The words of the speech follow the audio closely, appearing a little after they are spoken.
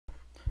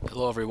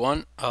Hello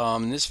everyone.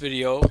 In this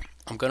video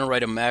I'm going to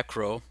write a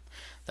macro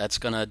that's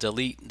going to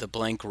delete the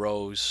blank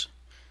rows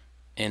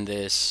in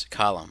this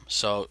column.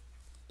 So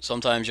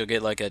sometimes you'll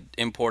get like an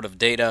import of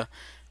data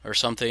or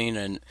something,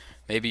 and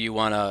maybe you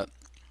want to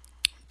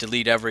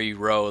delete every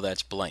row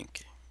that's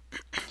blank.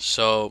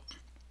 So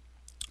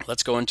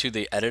let's go into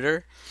the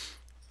editor.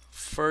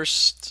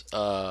 First,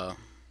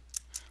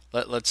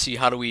 let's see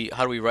how do we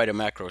write a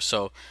macro.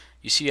 So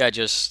you see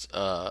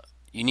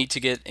you need to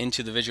get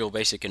into the Visual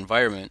Basic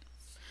environment,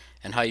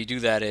 and how you do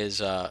that is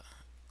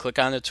click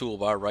on the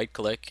toolbar, right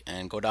click,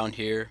 and go down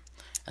here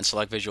and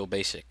select Visual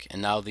Basic.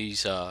 And now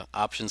these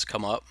options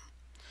come up.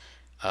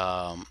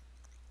 Um,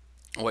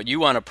 what you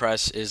want to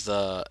press is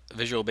the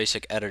Visual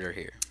Basic editor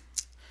here.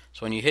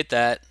 So when you hit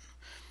that,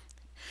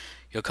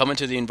 you'll come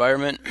into the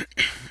environment,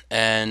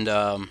 and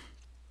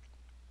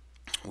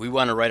we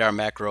want to write our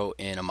macro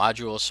in a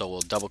module, so we'll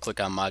double click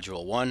on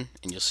module 1,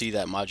 and you'll see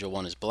that module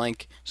 1 is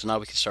blank. So now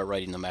we can start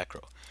writing the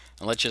macro.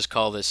 And let's just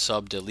call this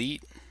sub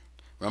delete.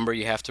 Remember,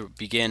 you have to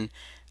begin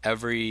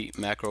every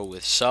macro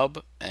with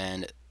sub,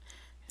 and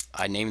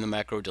I name the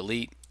macro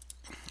delete.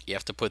 You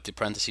have to put the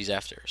parentheses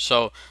after.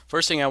 So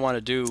first thing I want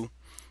to do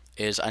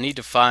is I need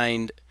to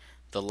find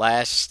the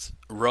last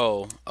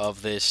row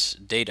of this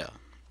data.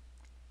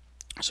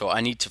 So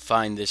I need to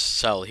find this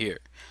cell here.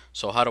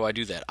 So how do I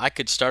do that? I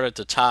could start at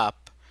the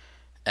top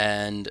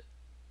and,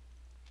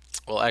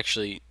 well,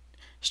 actually,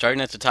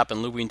 starting at the top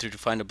and looping through to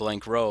find a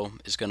blank row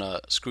is going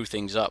to screw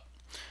things up,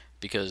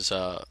 because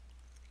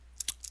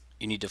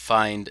you need to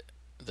find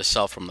the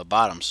cell from the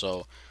bottom.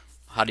 So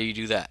how do you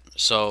do that?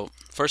 So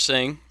first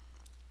thing,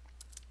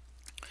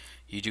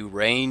 you do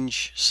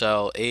range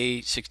cell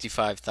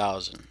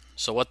A65,000.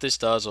 So what this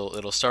does,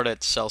 it'll start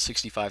at cell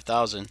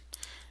 65,000,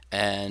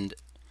 and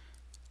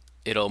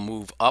it'll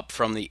move up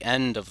from the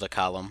end of the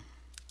column,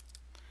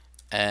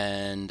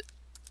 and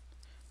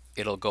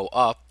it'll go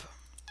up,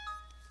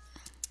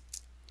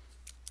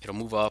 it'll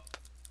move up,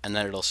 and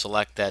then it'll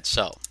select that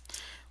cell.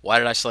 Why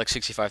did I select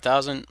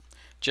 65,000?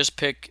 Just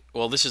pick,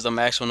 well, this is the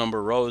maximum number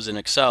of rows in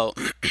Excel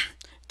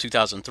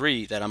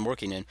 2003 that I'm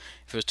working in.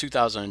 If it was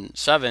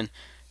 2007,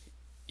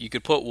 you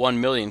could put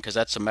 1,000,000 because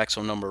that's the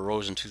maximum number of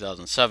rows in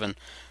 2007,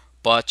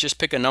 but just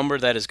pick a number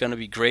that is going to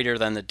be greater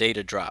than the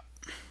data drop.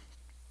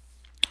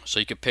 So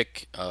you could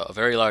pick a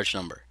very large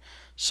number.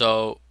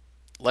 So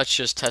let's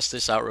just test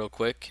this out real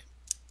quick.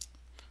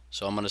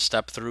 So I'm going to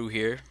step through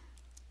here,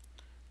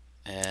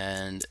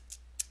 and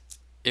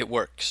it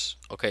works.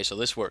 Okay, so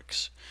this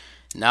works.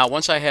 Now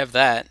once I have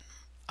that,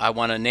 I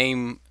want to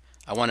name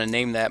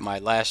that my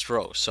last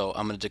row. So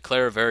I'm going to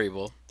declare a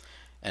variable,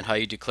 and how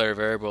you declare a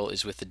variable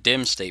is with the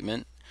dim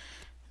statement.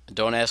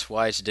 Don't ask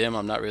why it's dim,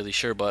 I'm not really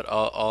sure, but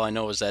all I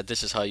know is that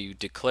this is how you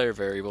declare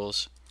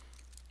variables,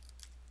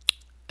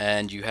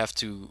 and you have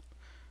to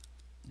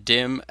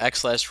dim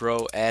x last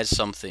row as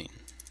something.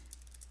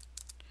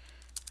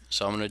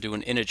 So I'm going to do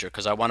an integer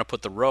because I want to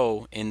put the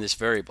row in this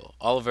variable.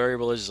 All a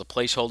variable is a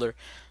placeholder,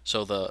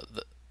 so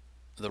the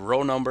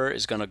row number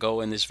is going to go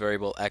in this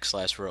variable x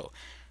last row.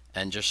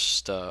 And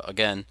just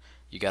again,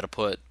 you got to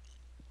put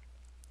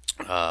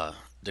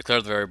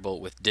declare the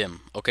variable with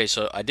dim. Okay,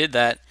 so I did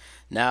that.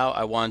 Now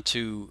I want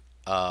to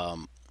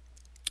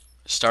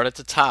start at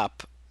the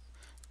top,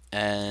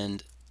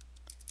 and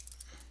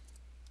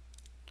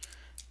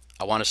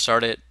I want to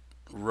start at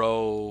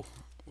row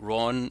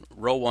 1,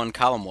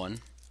 column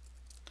 1,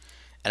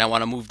 and I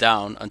want to move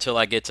down until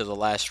I get to the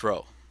last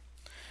row.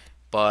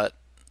 But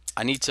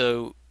I need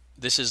to,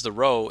 this is the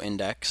row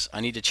index,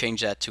 I need to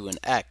change that to an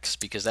x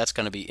because that's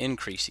going to be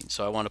increasing.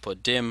 So I want to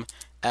put dim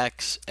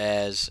x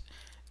as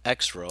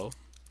x row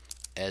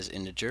as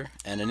integer,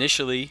 and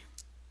initially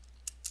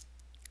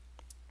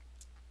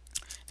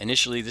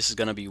this is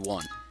going to be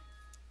 1.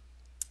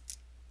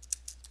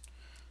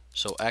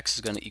 So x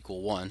is going to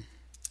equal 1.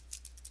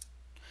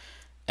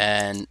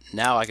 And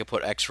now I can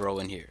put x row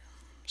in here.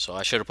 So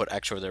I should have put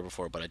x row there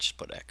before, but I just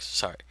put x.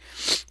 Sorry.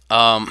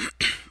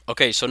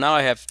 Okay, so now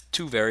I have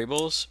two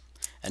variables,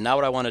 and now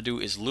what I want to do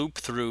is loop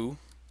through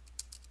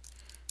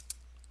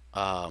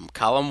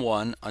column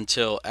 1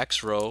 until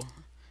x row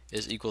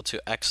is equal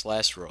to x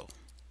last row.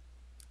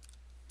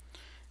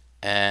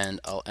 And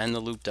I'll end the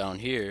loop down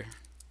here,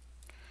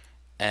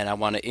 and I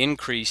want to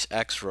increase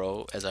x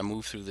row as I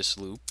move through this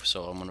loop.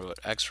 So I'm going to put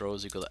x row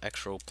is equal to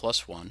x row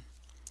plus 1.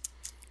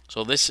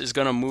 So this is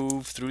going to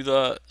move through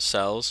the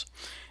cells,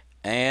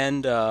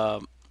 and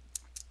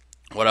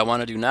what I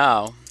want to do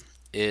now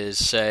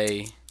is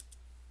say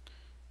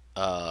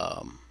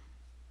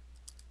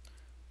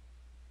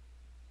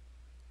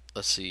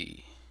let's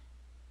see,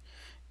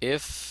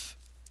 if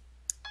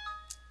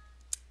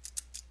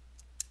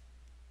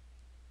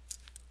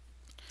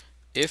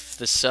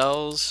the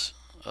cells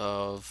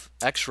of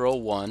x row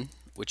 1,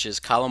 which is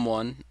column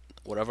 1,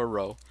 whatever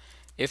row,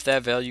 if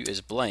that value is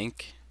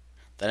blank,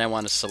 then I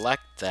want to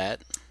select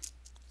that.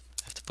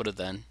 I have to put it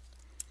then,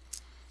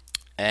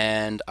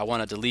 and I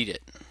want to delete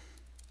it.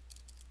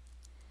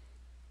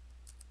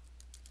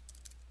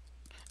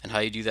 And how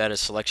you do that is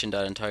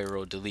selection.entire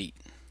row delete,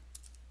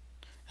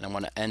 and I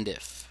want to end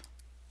if.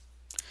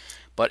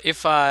 But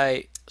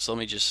so let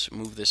me just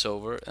move this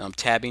over. And I'm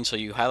tabbing, so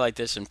you highlight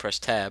this and press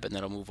tab, and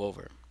then it'll move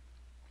over.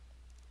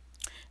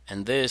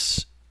 And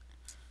this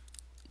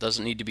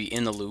doesn't need to be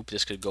in the loop.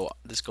 This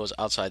goes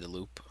outside the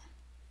loop.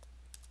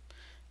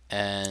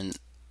 And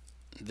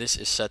this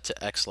is set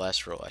to X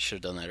last row. I should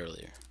have done that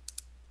earlier.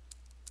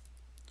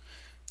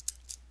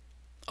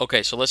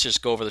 Okay, so let's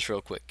just go over this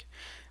real quick.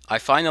 I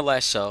find the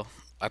last cell.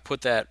 I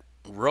put that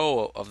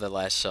row of the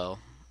last cell.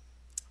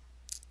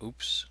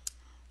 Oops,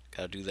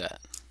 gotta do that.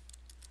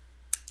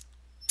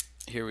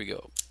 Here we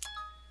go.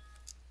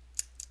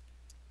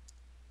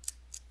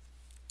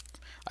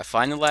 I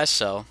find the last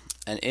cell,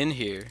 and in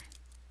here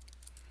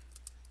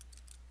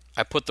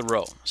I put the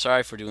row.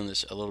 Sorry for doing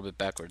this a little bit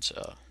backwards.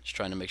 Just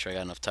trying to make sure I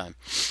got enough time.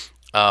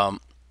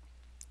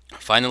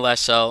 Find the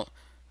last cell,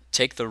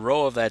 take the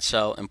row of that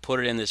cell and put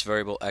it in this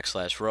variable x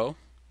last row.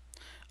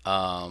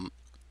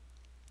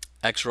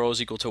 X row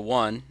is equal to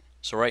 1.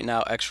 So right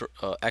now x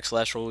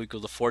last row is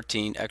equal to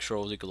 14, x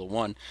row is equal to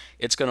 1.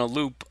 It's going to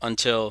loop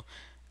until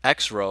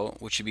x row,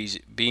 which should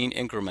be being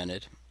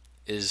incremented,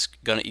 is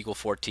going to equal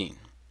 14.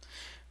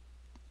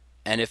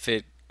 And if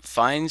it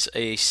finds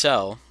a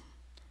cell,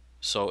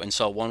 so in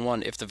cell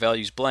 1, if the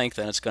value is blank,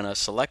 then it's going to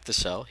select the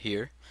cell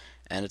here,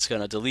 and it's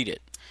going to delete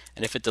it.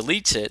 And if it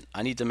deletes it,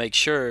 I need to make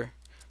sure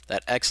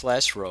that x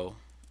last row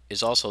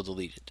is also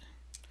deleted,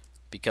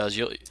 because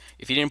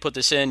if you didn't put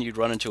this in, you'd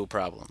run into a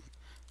problem.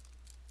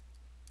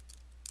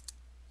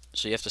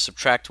 So you have to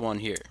subtract 1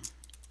 here.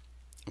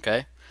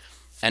 Okay?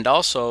 And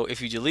also,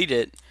 if you delete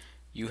it,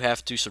 you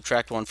have to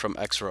subtract 1 from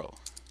x row,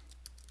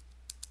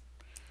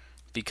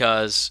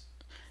 because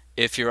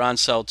if you're on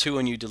cell 2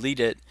 and you delete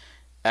it,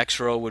 x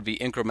row would be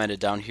incremented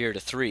down here to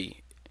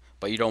 3,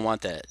 but you don't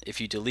want that. If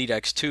you delete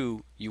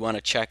x2, you want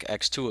to check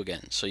x2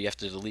 again, so you have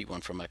to delete 1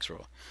 from x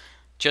row.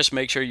 Just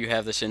make sure you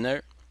have this in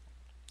there.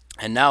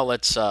 And now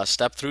let's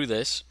step through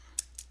this.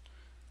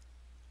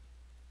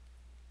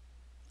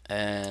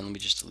 And let me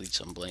just delete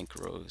some blank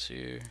rows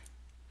here.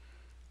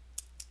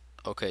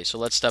 Okay, so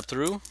let's step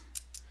through,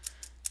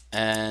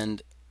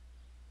 and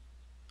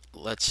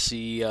let's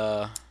see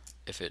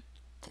if it's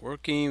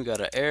working. We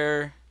got an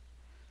error.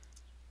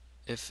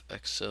 If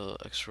x row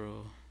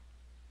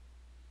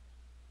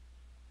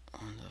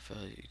on the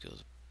value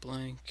equals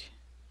blank.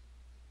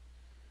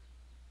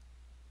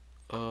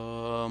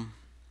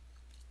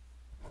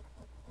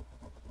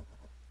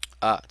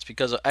 It's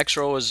because x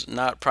row is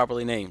not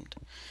properly named.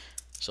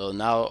 So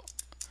now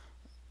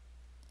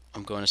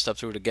I'm going to step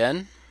through it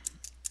again,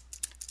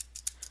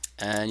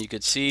 and you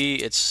could see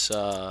it's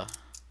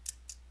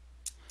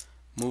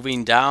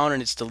moving down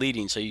and it's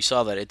deleting. So you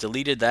saw that it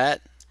deleted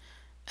that,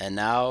 and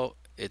now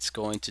it's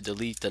going to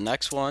delete the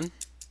next one,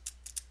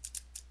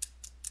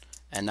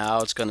 and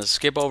now it's going to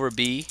skip over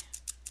B,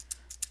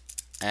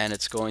 and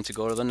it's going to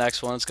go to the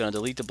next one. It's going to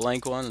delete the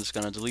blank one. It's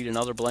going to delete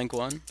another blank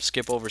one,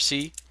 skip over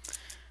C.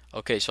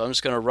 Okay, so I'm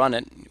just going to run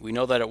it. We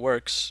know that it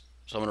works,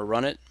 so I'm going to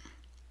run it,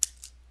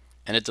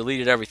 and it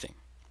deleted everything.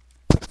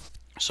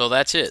 So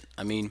that's it.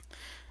 I mean,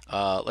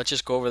 let's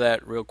just go over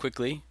that real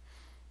quickly.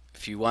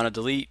 If you want to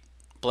delete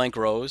blank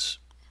rows,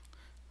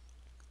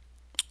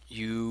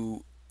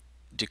 you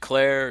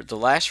declare the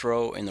last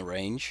row in the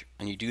range,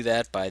 and you do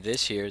that by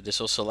this here. This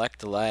will select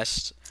the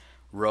last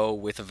row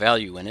with a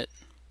value in it.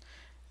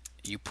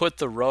 You put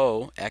the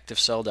row,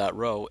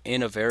 activeCell.row,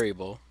 in a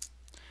variable,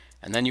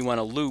 and then you want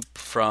to loop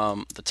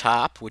from the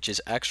top, which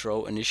is x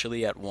row,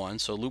 initially at 1.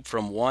 So loop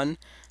from 1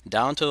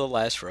 down to the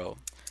last row.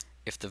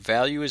 If the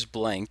value is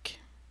blank,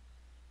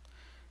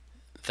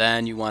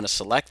 then you want to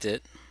select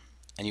it,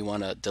 and you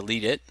want to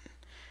delete it,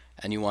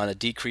 and you want to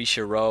decrease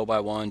your row by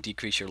 1,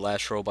 decrease your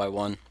last row by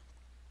 1,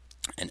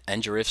 and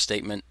end your if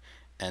statement,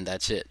 and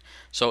that's it.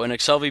 So in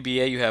Excel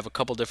VBA, you have a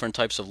couple different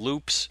types of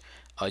loops.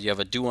 You have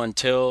a do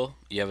until,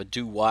 you have a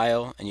do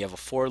while, and you have a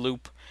for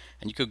loop.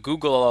 And you could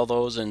Google all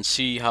those and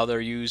see how they're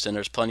used, and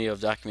there's plenty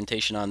of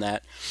documentation on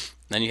that.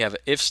 Then you have an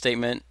if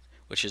statement,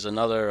 which is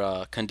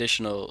another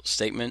conditional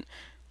statement,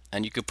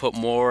 and you could put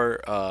more.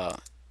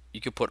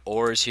 You could put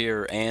ors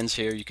here or ands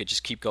here. You could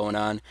just keep going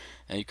on,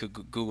 and you could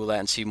Google that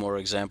and see more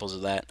examples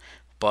of that.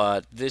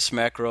 But this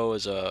macro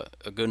is a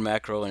good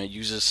macro, and it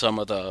uses some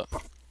of the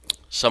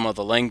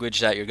language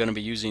that you're going to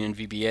be using in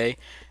VBA,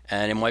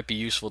 and it might be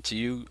useful to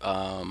you.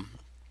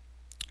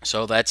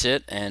 So that's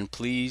it, and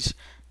please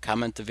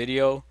comment the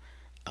video.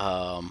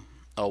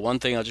 One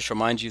thing, I'll just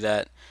remind you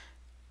that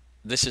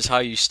this is how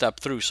you step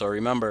through. So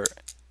remember,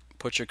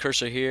 put your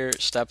cursor here,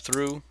 step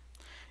through.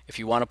 If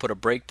you want to put a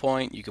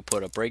breakpoint, you could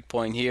put a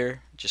breakpoint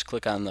here. Just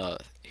click on the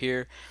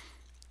here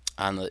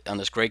on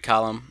this gray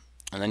column,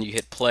 and then you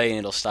hit play, and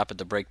it'll stop at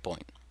the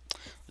breakpoint.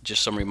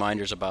 Just some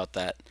reminders about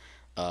that.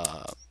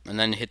 And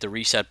then hit the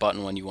reset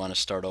button when you want to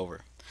start over.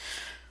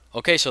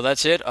 Okay, so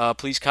that's it.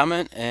 Please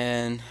comment,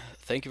 and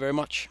thank you very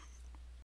much.